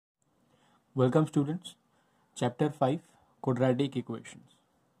Welcome students. Chapter 5 quadratic equations.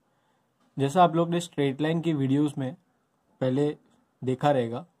 जैसा आप लोग ने स्ट्रेट लाइन की वीडियोस में पहले देखा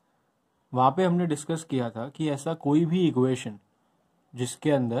रहेगा, वहाँ पे हमने डिस्कस किया था कि ऐसा कोई भी इक्वेशन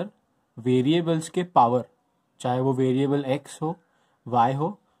जिसके अंदर वेरिएबल्स के पावर, चाहे वो वेरिएबल x हो, y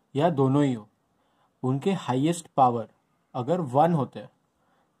हो या दोनों ही हो, उनके हाईएस्ट पावर अगर 1 होते हैं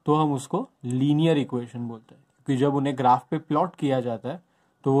तो हम उसको लीनियर इक्वेशन बोलते हैं, क्योंकि जब उन्हें ग्राफ पे प्लॉट किया जाता है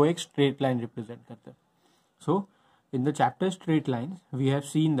तो वो एक स्ट्रेट लाइन रिप्रेजेंट करते हैं। सो in the chapter straight lines we have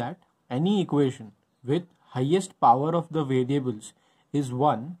seen that any equation with highest power of the variables is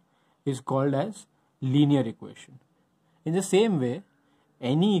 1 is called as linear equation. In the same way,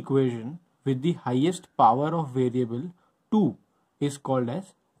 any equation with the highest power of variable 2 is called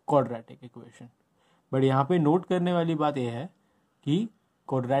as quadratic equation. But यहाँ पे note करने वाली बात यह है कि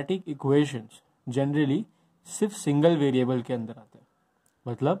quadratic equations generally सिर्फ single variable के अंदर आते हैं।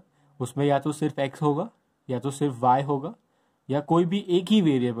 मतलब उसमें या तो सिर्फ x होगा या तो सिर्फ y होगा या कोई भी एक ही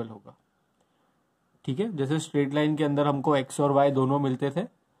वेरिएबल होगा। ठीक है, जैसे स्ट्रेट लाइन के अंदर हमको x और y दोनों मिलते थे,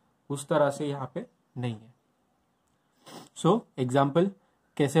 उस तरह से यहाँ पे नहीं है। सो एग्जाम्पल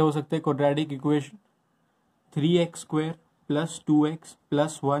कैसे हो सकते हैं quadratic equation? 3x² plus 2x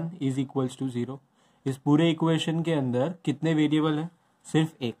plus 1 is equals to 0। इस पूरे इक्वेशन के अंदर कितने वेरिएबल हैं?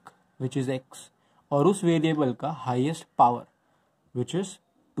 सिर्फ एक, विच इज x, और उस वेरिएबल का highest power which is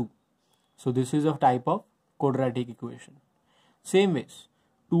 2। So this is a type of quadratic equation. Same veg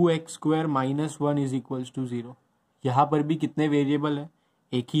 2x² minus 1 is equals to 0। यहाँ पर भी कितने वेरिएबल है?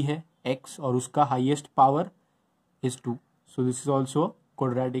 एक ही है, x, और उसका highest power is 2। So this is also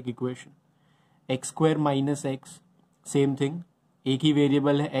quadratic equation. x² minus x, same thing, एक ही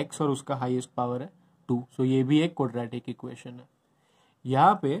वेरिएबल है x और उसका हाईएस्ट पावर है 2। सो ये भी एक क्वाड्रेटिक इक्वेशन है।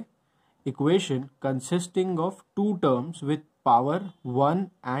 यहाँ पे equation consisting of to terms with power 1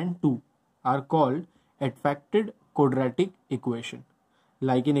 and 2 are called एडफेक्टेड quadratic equation,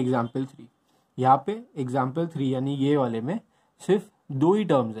 like in example 3। यहाँ पे एग्जाम्पल 3 यानी ये वाले में सिर्फ दो ही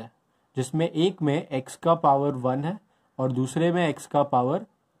टर्म्स है, जिसमें एक में x का पावर 1 है और दूसरे में x का पावर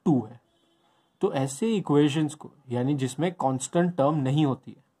 2 है। तो ऐसे इक्वेशंस को, यानी जिसमें कांस्टेंट टर्म नहीं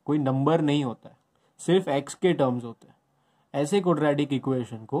होती है, कोई नंबर नहीं होता है, सिर्फ x के टर्म्स होते हैं, ऐसे क्वाड्रेटिक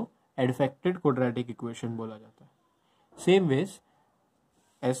इक्वेशन को एडफेक्टेड क्वाड्रेटिक इक्वेशन बोला जाता है। सेम वेज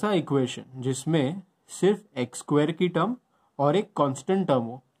ऐसा इक्वेशन जिसमें सिर्फ x² की टर्म और एक कांस्टेंट टर्म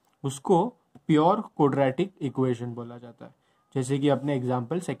हो, उसको प्योर क्वाड्रेटिक इक्वेशन बोला जाता है। जैसे कि अपने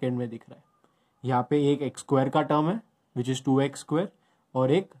एग्जाम्पल सेकेंड में दिख रहा है, यहाँ पे एक x² का टर्म है विच इज 2x²,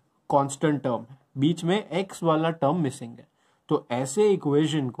 और एक कांस्टेंट टर्म है, बीच में x वाला टर्म मिसिंग है। तो ऐसे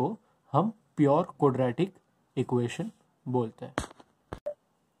इक्वेशन को हम प्योर क्वाड्रेटिक इक्वेशन बोलते हैं।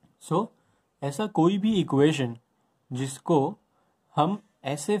 सो ऐसा कोई भी इक्वेशन जिसको हम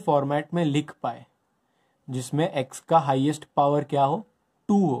ऐसे फॉर्मेट में लिख पाए जिसमें x का हाईएस्ट पावर क्या हो?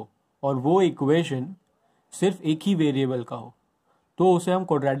 2 हो, और वो इक्वेशन सिर्फ एक ही वेरिएबल का हो, तो उसे हम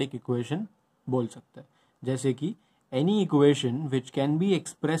क्वाड्रेटिक इक्वेशन बोल सकते हैं। जैसे कि any equation which can be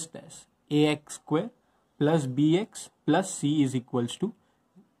expressed as ax² plus bx plus c is equals to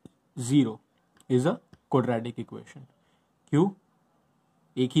 0 is a quadratic equation. क्यों?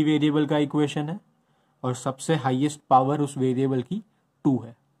 एक ही वेरिएबल का इक्वेशन है और सबसे हाईएस्ट पावर उस वेरिएबल की 2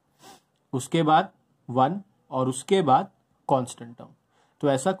 है, उसके बाद 1 और उसके बाद कांस्टेंट टर्म। तो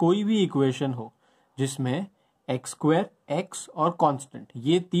ऐसा कोई भी इक्वेशन हो जिसमें x² x और कांस्टेंट,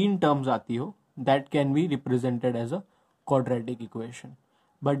 ये 3 टर्म्स आती हो, that can be represented as a quadratic equation.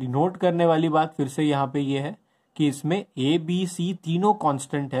 But note करने वाली बात फिर से यहाँ पे ये है कि इसमें a b c तीनों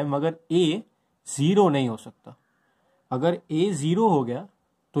कांस्टेंट है, मगर a 0 नहीं हो सकता। अगर a 0 हो गया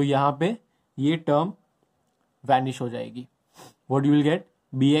तो यहाँ पे ये टर्म वैनिश हो जाएगी। What you will get?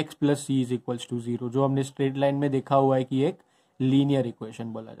 bx plus c is equals to 0, जो हमने स्ट्रेट लाइन में देखा हुआ है कि एक लीनियर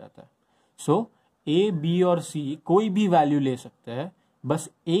इक्वेशन बोला जाता है। सो a b और c कोई भी वैल्यू ले सकते हैं, बस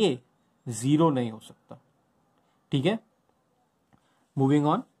a 0 नहीं हो सकता। ठीक है, moving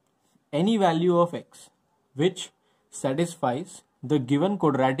on, any value of x which satisfies the given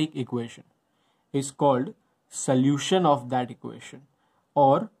quadratic equation is called solution of that equation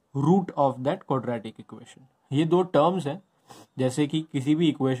और root of that quadratic equation. ये दो टर्म्स हैं। जैसे कि किसी भी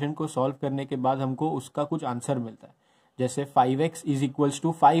इक्वेशन को सॉल्व करने के बाद हमको उसका कुछ आंसर मिलता है, जैसे 5x इज इक्वल्स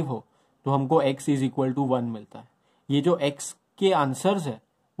टू 5 हो तो हमको x इज इक्वल टू 1 मिलता है। ये जो x के आंसर्स है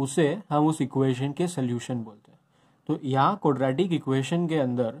उसे हम उस इक्वेशन के सोल्यूशन बोलते हैं। तो यहाँ क्वाड्रेटिक इक्वेशन के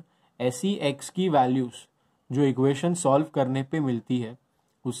अंदर ऐसी x की वैल्यूज जो इक्वेशन सॉल्व करने पे मिलती है,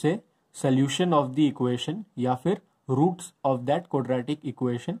 उसे सोल्यूशन ऑफ द इक्वेशन या फिर roots of that quadratic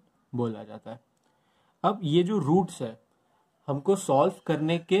equation बोला जाता है। अब ये जो रूट्स है हमको सॉल्व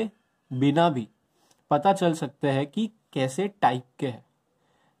करने के बिना भी पता चल सकता है कि कैसे टाइप के हैं।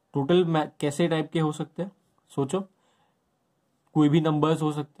 टोटल कैसे टाइप के हो सकते हैं, सोचो। कोई भी नंबर्स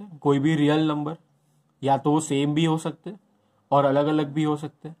हो सकते हैं, कोई भी रियल नंबर, या तो वो सेम भी हो सकते हैं और अलग अलग भी हो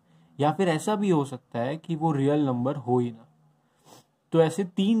सकते हैं, या फिर ऐसा भी हो सकता है कि वो रियल नंबर हो ही ना। तो ऐसे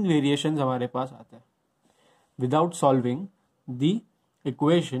 3 वेरिएशंस हमारे पास आते हैं। Without solving the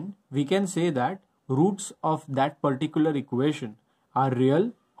equation we can say that roots of that particular equation are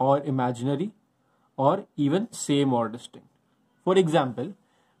real और इमेजिनरी और इवन सेम और डिस्टिंक्ट। फॉर एग्जाम्पल,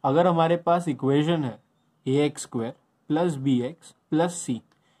 अगर हमारे पास इक्वेशन है ax² + bx + c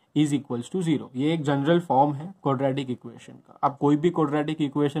is equals to 0, ये एक जनरल फॉर्म है क्वाड्रेटिक इक्वेशन का। आप कोई भी क्वाड्रेटिक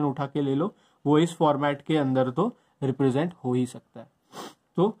इक्वेशन उठा के ले लो, वो इस फॉर्मेट के अंदर तो रिप्रेजेंट हो ही सकता है।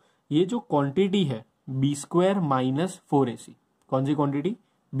 तो ये जो क्वांटिटी है b² - 4ac, कौन सी क्वांटिटी?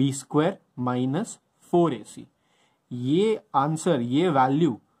 b² - 4ac, ये आंसर, ये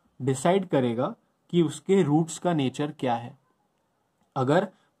वैल्यू डिसाइड करेगा कि उसके रूट्स का नेचर क्या है। अगर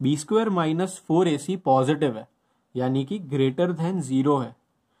b² - 4ac पॉजिटिव है, यानी कि ग्रेटर देन 0 है,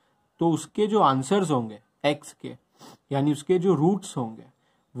 तो उसके जो आंसर्स होंगे x के, यानी उसके जो रूट्स होंगे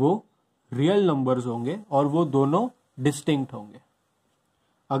वो रियल नंबर्स होंगे और वो दोनों डिस्टिंक्ट होंगे।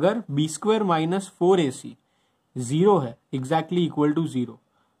 अगर b² - 4ac 0 है, एग्जैक्टली इक्वल टू 0,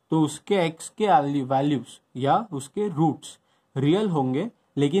 तो उसके x के वैल्यूज या उसके रूट्स रियल होंगे,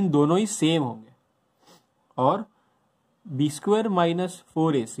 लेकिन दोनों ही सेम होंगे। और b² -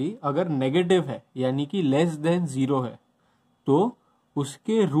 4ac अगर नेगेटिव है, यानी कि लेस देन 0 है, तो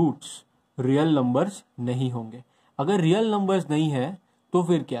उसके रूट्स रियल नंबर्स नहीं होंगे। अगर रियल नंबर्स नहीं है तो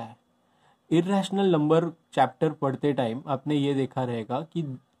फिर क्या है? इर्रेशनल नंबर चैप्टर पढ़ते टाइम आपने ये देखा रहेगा कि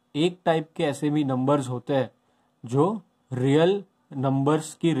एक टाइप के ऐसे भी नंबर्स होते हैं जो रियल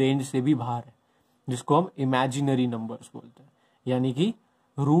नंबर्स की रेंज से भी बाहर है, जिसको हम इमेजिनरी नंबर्स बोलते हैं, यानी कि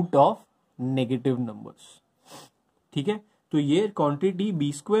रूट ऑफ नेगेटिव नंबर्स। ठीक है, तो ये quantity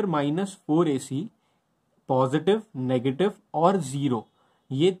b² - 4ac positive, negative और 0,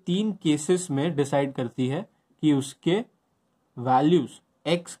 ये 3 केसेस में डिसाइड करती है कि उसके वैल्यूज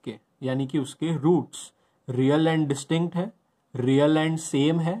x के, यानी कि उसके रूट्स रियल एंड डिस्टिंक्ट है, रियल एंड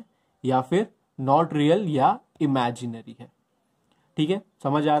सेम है, या फिर नॉट रियल या इमेजिनरी है। ठीक है,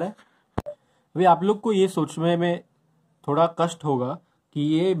 समझ आ रहा है? वे आप लोग को ये सोचने में थोड़ा कष्ट होगा कि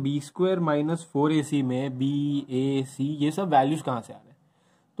ये b² - 4ac में b, a, c ये सब वैल्यूज कहाँ से आ रहे हैं।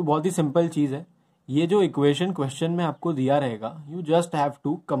 तो बहुत ही सिंपल चीज है, ये जो इक्वेशन क्वेश्चन में आपको दिया रहेगा, you just have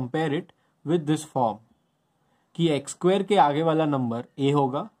to compare it with this form कि x² के आगे वाला नंबर a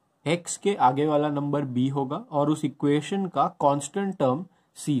होगा, x के आगे वाला नंबर b होगा और उस इक्वेशन का कांस्टेंट टर्म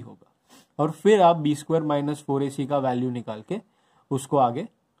c होगा, और फिर आप b² - 4ac का वैल्यू निकाल के उसको आगे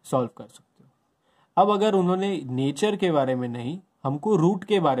सॉल्व कर सकते हो। अब अगर उन्होंने नेचर के बारे में नहीं, हमको रूट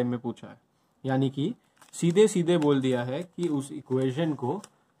के बारे में पूछा है, यानी कि सीधे सीधे बोल दिया है कि उस इक्वेशन को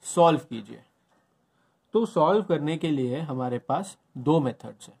सॉल्व कीजिए, तो सॉल्व करने के लिए हमारे पास 2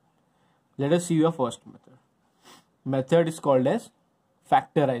 मेथड्स हैं। Let us see your first method is called as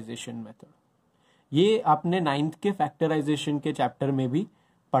factorisation method. ये आपने 9th के फैक्टराइजेशन के चैप्टर में भी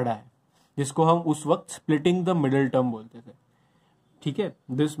पढ़ा है, जिसको हम उस वक्त स्प्लिटिंग द मिडिल टर्म बोलते थे। ठीक है,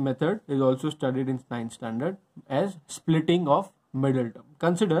 this method is also studied in 9th standard as splitting of middle term.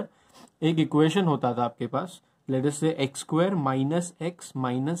 Consider एक इक्वेशन होता था आपके पास, लेट अस से x² - x -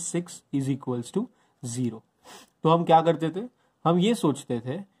 6 is equals to 0। तो हम क्या करते थे? हम ये सोचते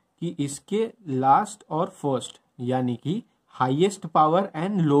थे कि इसके लास्ट और फर्स्ट, यानी कि highest power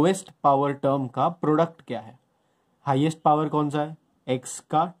and lowest power term का प्रोडक्ट क्या है। हाईएस्ट पावर कौन सा है? x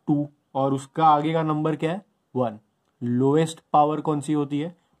का 2 और उसका आगे का नंबर क्या है? 1। लोएस्ट पावर कौन सी होती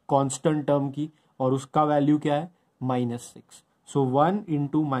है? कांस्टेंट टर्म की, और उसका वैल्यू क्या है? -6। सो 1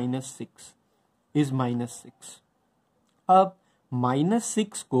 × -6 इज -6। अब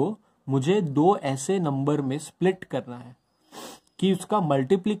 -6 को मुझे 2 ऐसे नंबर में स्प्लिट करना है कि उसका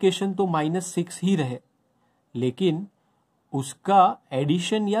मल्टीप्लिकेशन तो -6 ही रहे, लेकिन उसका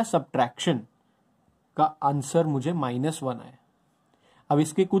एडिशन या सब्ट्रैक्शन का आंसर मुझे -1 आए। अब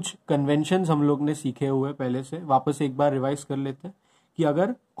इसके कुछ कन्वेंशंस हम लोग ने सीखे हुए पहले से, वापस एक बार रिवाइज कर लेते हैं कि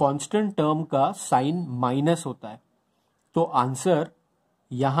अगर कांस्टेंट टर्म का साइन माइनस होता है तो आंसर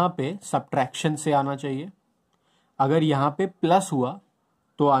यहां पे सब्ट्रैक्शन से आना चाहिए, अगर यहां पे प्लस हुआ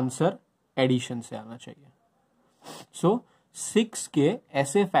तो आंसर एडिशन से आना चाहिए। सो 6 के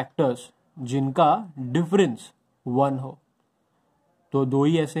ऐसे फैक्टर्स जिनका डिफरेंस 1 हो, तो 2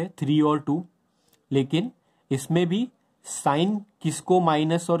 ही ऐसे, 3 और 2, लेकिन इसमें भी साइन किसको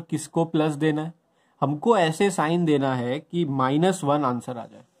माइनस और किसको प्लस देना है। हमको ऐसे साइन देना है कि -1 आंसर आ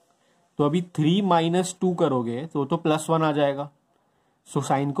जाए। तो अभी 3 - 2 करोगे तो +1 आ जाएगा। सो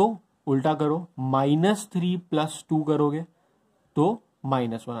साइन को उल्टा करो, -3 + 2 करोगे तो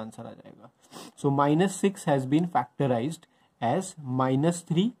 -1 आंसर आ जाएगा। सो -6 हैज बीन फैक्टराइज्ड एज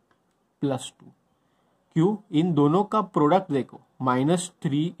 -3 + 2। क्यों? इन दोनों का प्रोडक्ट देखो,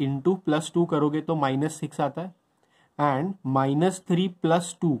 -3 × +2 करोगे तो -6 आता है, एंड -3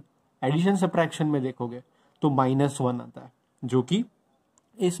 + 2 एडिशन सब्ट्रैक्शन में देखोगे तो -1 आता है, जो कि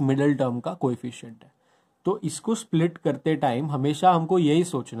इस मिडिल टर्म का कोएफिशिएंट है। तो इसको स्प्लिट करते टाइम हमेशा हमको यही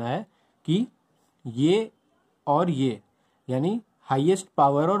सोचना है कि ये और ये, यानी हाईएस्ट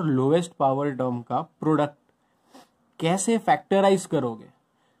पावर और लोएस्ट पावर टर्म का प्रोडक्ट कैसे फैक्टराइज करोगे,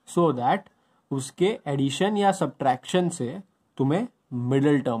 सो दैट उसके एडिशन या सब्ट्रैक्शन से तुम्हें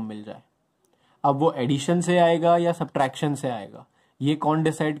मिडिल टर्म मिल जाए। अब वो एडिशन से आएगा या सब्ट्रैक्शन से आएगा, ये कौन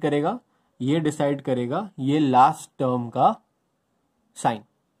डिसाइड करेगा? ये डिसाइड करेगा ये लास्ट टर्म का साइन।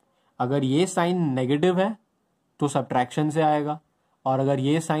 अगर ये साइन नेगेटिव है तो सब्ट्रैक्शन से आएगा, और अगर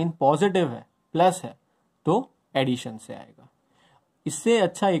ये साइन पॉजिटिव है, प्लस है, तो एडिशन से आएगा। इससे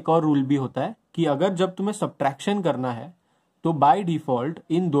अच्छा एक और रूल भी होता है कि अगर जब तुम्हें सब्ट्रैक्शन करना है तो बाय डिफॉल्ट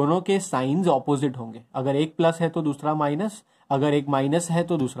इन दोनों के साइंस ऑपोजिट होंगे। अगर एक प्लस है तो दूसरा माइनस, अगर एक माइनस है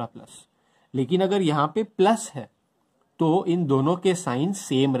तो दूसरा प्लस। लेकिन अगर यहाँ पे प्लस है तो इन दोनों के साइन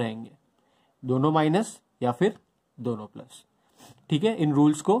सेम रहेंगे, दोनों माइनस या फिर दोनों प्लस। ठीक है, इन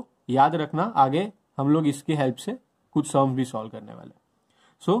रूल्स को याद रखना, आगे हम लोग इसकी हेल्प से कुछ सम्स भी सॉल्व करने वाले।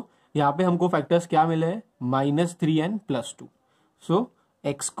 सो यहाँ पे हमको फैक्टर्स क्या मिले हैं? -3n + 2। So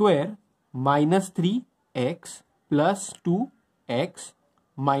x² -3x + 2x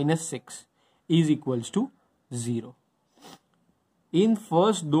 -6 = 0। In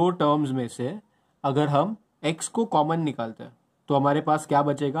first दो टर्म्स में से अगर हम x को कॉमन निकालते हैं तो हमारे पास क्या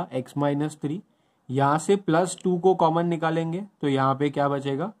बचेगा? x -3। यहां से +2 को कॉमन निकालेंगे तो यहाँ पे क्या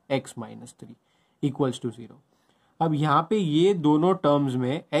बचेगा? x -3 = 0। अब यहाँ पे ये दोनों टर्म्स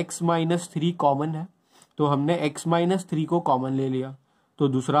में x -3 कॉमन है, तो हमने x -3 को कॉमन ले लिया, तो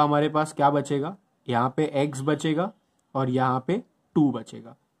दूसरा हमारे पास क्या बचेगा? यहाँ पे x बचेगा और यहाँ पे 2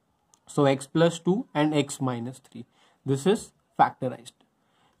 बचेगा। सो x + 2 and x -3, this is factorised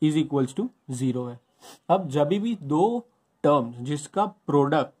 = 0 है। अब जब भी दो टर्म्स जिसका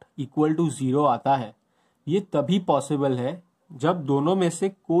प्रोडक्ट = 0 आता है, ये तभी पॉसिबल है जब दोनों में से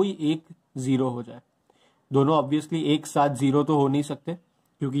कोई एक 0 हो जाए। दोनों ऑब्वियसली एक साथ 0 तो हो नहीं सकते,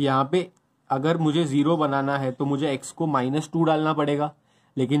 क्योंकि यहाँ पे अगर मुझे 0 बनाना है तो मुझे x को -2 डालना पड़ेगा,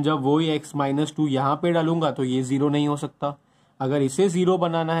 लेकिन जब वो ही x -2 यहाँ पे डालूंगा तो ये 0 नहीं हो सकता। अगर इसे 0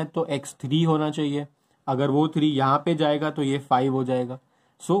 बनाना है तो x 3 होना चाहिए, अगर वो 3 यहाँ पे जाएगा तो ये 5 हो जाएगा।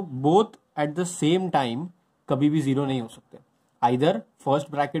 So both at the same time कभी भी 0 नहीं हो सकते, either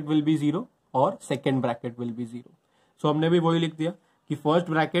first bracket will be 0 और सेकेंड ब्रैकेट विल बी 0। सो हमने भी वही लिख दिया कि फर्स्ट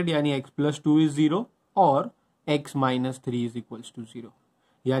ब्रैकेट यानी x + 2 = 0 और x -3 = 0,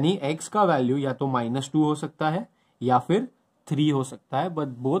 यानी x का वैल्यू या तो -2 हो सकता है या फिर 3 हो सकता है, but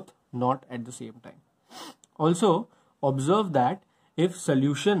both not at the same time. Also observe that if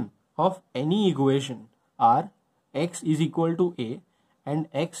solution of any equation are x = a and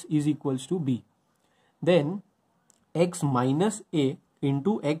x = b, then x - a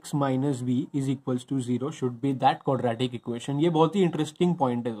into x - b = 0 should be that quadratic equation। ये बहुत ही interesting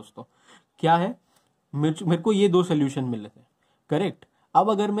point है दोस्तों। क्या है? मेरे को ये दो सोल्यूशन मिले थे, करेक्ट। अब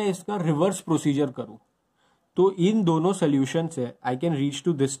अगर मैं इसका रिवर्स प्रोसीजर करूं तो इन दोनों सोल्यूशन से I can reach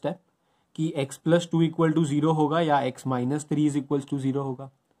to this step कि x + 2 = 0 होगा या x -3 = 0 होगा।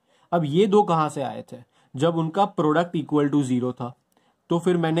 अब ये दो कहां से आए थे? जब उनका प्रोडक्ट = 0 था, तो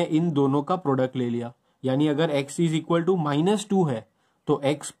फिर मैंने इन दोनों का प्रोडक्ट ले लिया, यानी अगर x = -2 है तो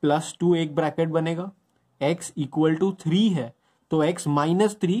x + 2 एक ब्रैकेट बनेगा, x = 3 है तो x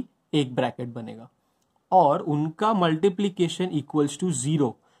 -3 एक ब्रैकेट बनेगा, और उनका मल्टीप्लीकेशन =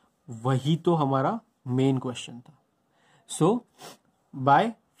 0। वही तो हमारा मेन क्वेश्चन था। सो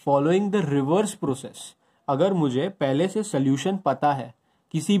by following the reverse process, अगर मुझे पहले से सोल्यूशन पता है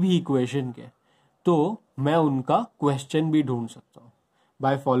किसी भी इक्वेशन के, तो मैं उनका क्वेश्चन भी ढूंढ सकता हूं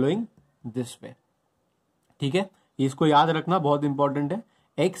बाय फॉलोइंग दिस वे। ठीक है, इसको याद रखना, बहुत इंपॉर्टेंट है।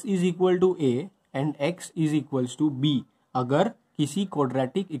 x = a and x = b अगर किसी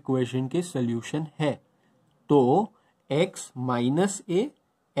क्वाड्रेटिक इक्वेशन के सोल्यूशन है, तो x - a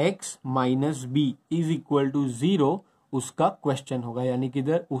x - b = 0 उसका क्वेश्चन होगा, यानी कि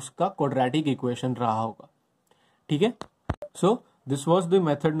इधर उसका क्वाड्रेटिक इक्वेशन रहा होगा। ठीक है, so this was the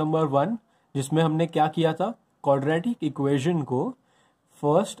method number 1, जिसमें हमने क्या किया था? क्वाड्रेटिक इक्वेशन को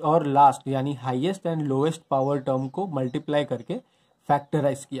फर्स्ट और लास्ट यानी highest and lowest power term को मल्टीप्लाई करके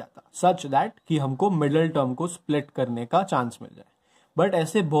फैक्टराइज किया था, सच दैट कि हमको मिडिल टर्म को स्प्लिट करने का चांस मिल जाए। बट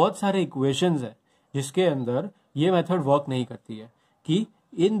ऐसे बहुत सारे इक्वेशंस है जिसके अंदर ये मेथड वर्क नहीं करती है कि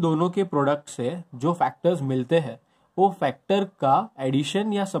इन दोनों के प्रोडक्ट से जो फैक्टर्स मिलते हैं वो फैक्टर का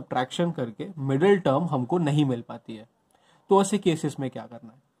एडिशन या सब्ट्रैक्शन करके मिडिल टर्म हमको नहीं मिल पाती है। तो ऐसे केसेस में क्या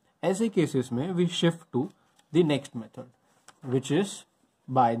करना है? ऐसे केसेस में we shift to the next method which is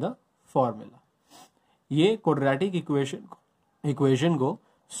by the formula. ये क्वाड्रेटिक इक्वेशन को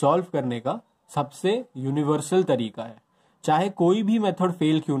सॉल्व करने का सबसे यूनिवर्सल तरीका है। चाहे कोई भी मेथड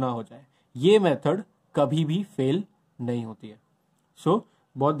फेल क्यों ना हो जाए, ये मेथड कभी भी फेल नहीं होती है। सो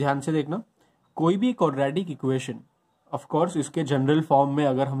बहुत ध्यान से देखना, कोई भी क्वाड्रेटिक इक्वेशन ऑफ कोर्स इसके जनरल फॉर्म में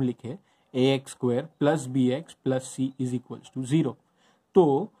अगर हम लिखे ax² plus bx plus c is equals to 0,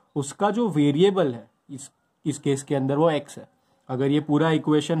 तो उसका जो वेरिएबल है इस केस के अंदर वो x है। अगर ये पूरा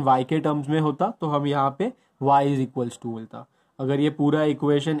इक्वेशन y के टर्म्स में होता तो हम यहाँ पे y इज इक्वल्स टू मिलता। अगर ये पूरा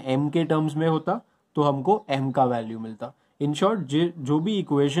इक्वेशन m के टर्म्स में होता तो हमको m का वैल्यू मिलता। इन शॉर्ट जो भी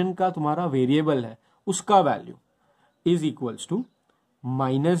इक्वेशन का तुम्हारा वेरिएबल है उसका value is equals to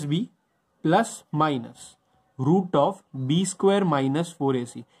 -b plus minus root of b² minus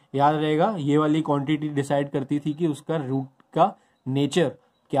 4ac। याद रहेगा, ये वाली क्वांटिटी डिसाइड करती थी कि उसका रूट का नेचर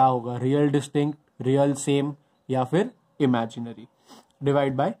क्या होगा, रियल डिस्टिंक्ट, रियल सेम या फिर इमेजिनरी,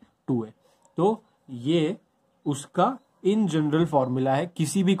 डिवाइड बाय 2a। तो ये उसका इन जनरल फॉर्मूला है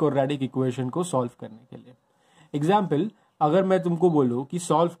किसी भी क्वाड्रेटिक इक्वेशन को सॉल्व करने के लिए। एग्जाम्पल, अगर मैं तुमको बोलूं कि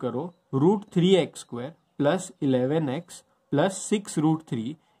सॉल्व करो √3x² plus 11x plus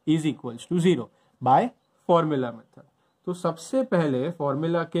 6√3 is equals to 0 by formula method, तो सबसे पहले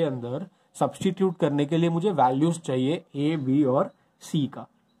फॉर्मूला के अंदर सब्स्टिट्यूट करने के लिए मुझे वैल्यूज चाहिए a, b और c का।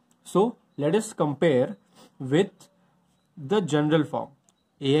 So let us compare with the general form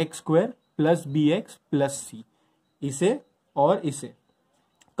ax² plus bx plus c। इसे और इसे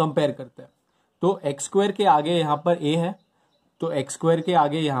कंपेयर करते हैं। तो x² के आगे यहाँ पर a है, तो x² के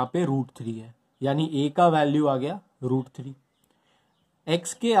आगे यहाँ पे √3 है, यानी a का वैल्यू आ गया √3।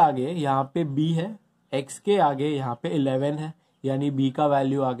 x के आगे यहाँ पे b है, x के आगे यहाँ पे 11 है, यानी b का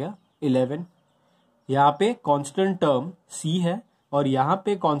वैल्यू आ गया 11। यहाँ पे कांस्टेंट टर्म c है और यहाँ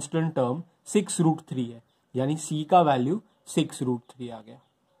पे कांस्टेंट टर्म 6√3 है, यानी c का वैल्यू 6√3 आ गया।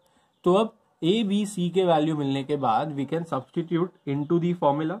 तो अब a, b, c के वैल्यू मिलने के बाद we can substitute into the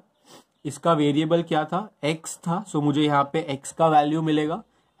formula. इसका वेरिएबल क्या था? x था, सो मुझे यहाँ पे x का वैल्यू मिलेगा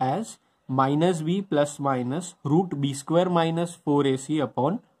as -b plus minus √b² minus 4ac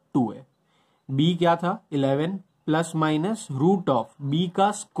upon 2a। b क्या था? 11 plus minus root of b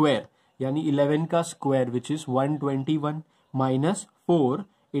का स्क्वायर, यानी 11 का square which is 121 minus 4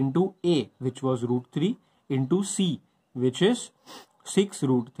 into a which was √3 into c which is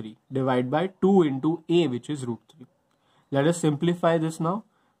 6√3 divide by 2 into a which is √3. Let us simplify this now.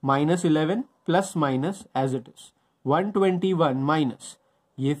 -11 plus minus as it is 121 minus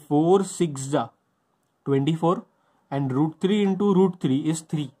ये 4 6 जा 24 and √3 into √3 is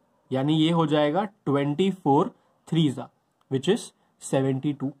 3, यानी ये हो जाएगा 24 3 जा which is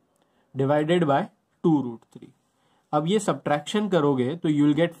 72 divided by 2√3। अब ये subtraction करोगे तो you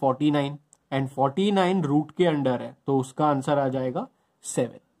will get 49 and 49 root के अंडर है, तो उसका आंसर आ जाएगा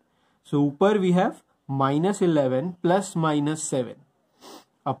 7। सो ऊपर वी हैव -11 प्लस -7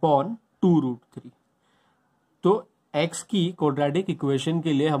 अपॉन 2√3। तो x की क्वाड्रेटिक इक्वेशन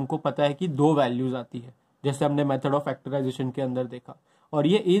के लिए हमको पता है कि 2 वैल्यूज आती है, जैसे हमने मेथड ऑफ फैक्टराइजेशन के अंदर देखा। और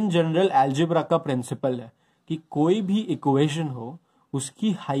ये इन जनरल अलजेब्रा का प्रिंसिपल है कि कोई भी इक्वेशन हो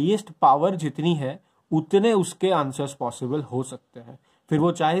उसकी हाईएस्ट पावर जितनी है उतने उसके आंसर्स पॉसिबल हो सकते हैं, फिर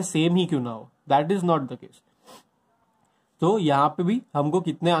वो चाहे सेम ही क्यों ना हो। That is not the case. तो यहाँ पे भी हमको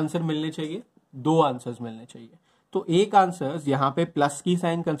कितने आंसर मिलने चाहिए? 2 आंसर्स मिलने चाहिए। तो एक आंसर यहाँ पे प्लस की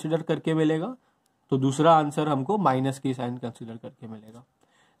साइन कंसिडर करके मिलेगा, तो दूसरा आंसर हमको माइनस की साइन कंसिडर करके मिलेगा।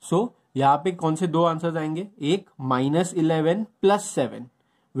 सो यहाँ पे कौन से 2 आंसर्स आएंगे? एक -11 प्लस 7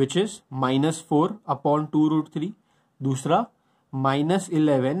 विच इज -4 अपॉन 2√3, दूसरा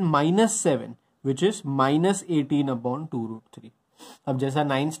 -11 माइनस 7 विच इज -18 अपॉन 2√3। अब जैसा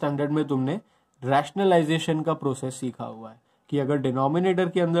 9th स्टैंडर्ड में तुमने रैशनलाइजेशन का प्रोसेस सीखा हुआ है कि अगर डिनोमिनेटर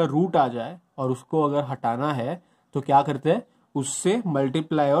के अंदर रूट आ जाए और उसको अगर हटाना है तो क्या करते हैं? उससे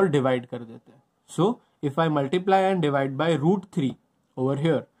मल्टीप्लाई और डिवाइड कर देते हैं। So if I multiply and divide by √3 over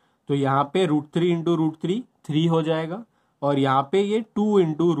here, तो यहाँ पे √3 इंटू √3 3 हो जाएगा, और यहाँ पे ये 2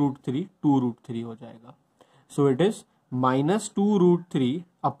 इंटू √3 2√3 हो जाएगा। So it is -2√3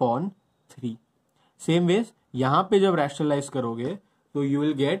 upon 3। Same veg यहाँ पे जब रैशनलाइज करोगे तो यू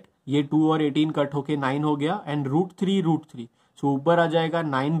विल गेट ये 2 और 18 कट होके 9 हो गया एंड √3 सो ऊपर आ जाएगा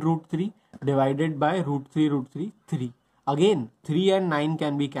 9√3 divided by √3 3। Again 3 and 9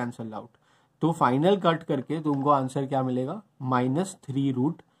 can be cancel out, तो फाइनल कट करके तुमको आंसर क्या मिलेगा?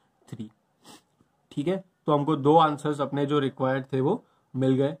 -3√3। ठीक है, तो हमको 2 आंसर्स अपने जो रिक्वायर्ड थे वो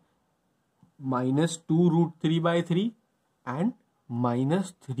मिल गए -2√3/3 एंड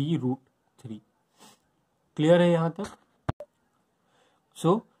 -3√3। क्लियर है यहाँ तक?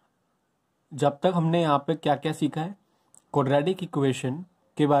 सो जब तक हमने यहाँ पे क्या क्या सीखा है, क्वाड्रेटिक इक्वेशन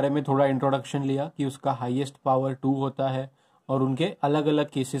के बारे में थोड़ा इंट्रोडक्शन लिया कि उसका हाईएस्ट पावर 2 होता है और उनके अलग अलग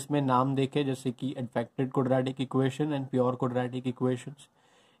केसेस में नाम देखे, जैसे कि एडफेक्टेड quadratic equation and pure quadratic equations.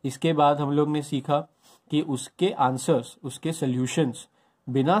 इसके बाद हम लोग ने सीखा कि उसके आंसर्स, उसके सॉल्यूशंस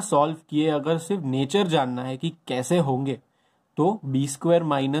बिना सॉल्व किए अगर सिर्फ नेचर जानना है कि कैसे होंगे, तो b²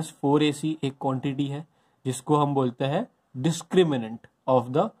 - 4ac एक क्वांटिटी है जिसको हम बोलते हैं discriminant of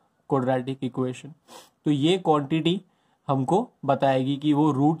the quadratic equation. तो ये क्वांटिटी हमको बताएगी कि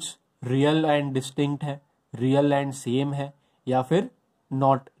वो रूट्स रियल एंड डिस्टिंक्ट है, रियल एंड सेम है, या फिर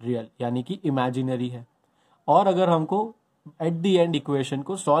नॉट रियल यानी कि इमेजिनरी है। और अगर हमको एट द एंड इक्वेशन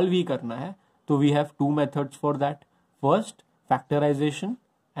को सॉल्व ही करना है तो we have 2 methods for that, first factorisation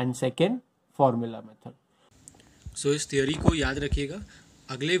and second formula method. सो इस थियोरी को याद रखिएगा,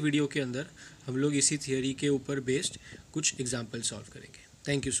 अगले वीडियो के अंदर हम लोग इसी थियोरी के ऊपर बेस्ड कुछ एग्जाम्पल सॉल्व करेंगे।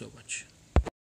 Thank you so much.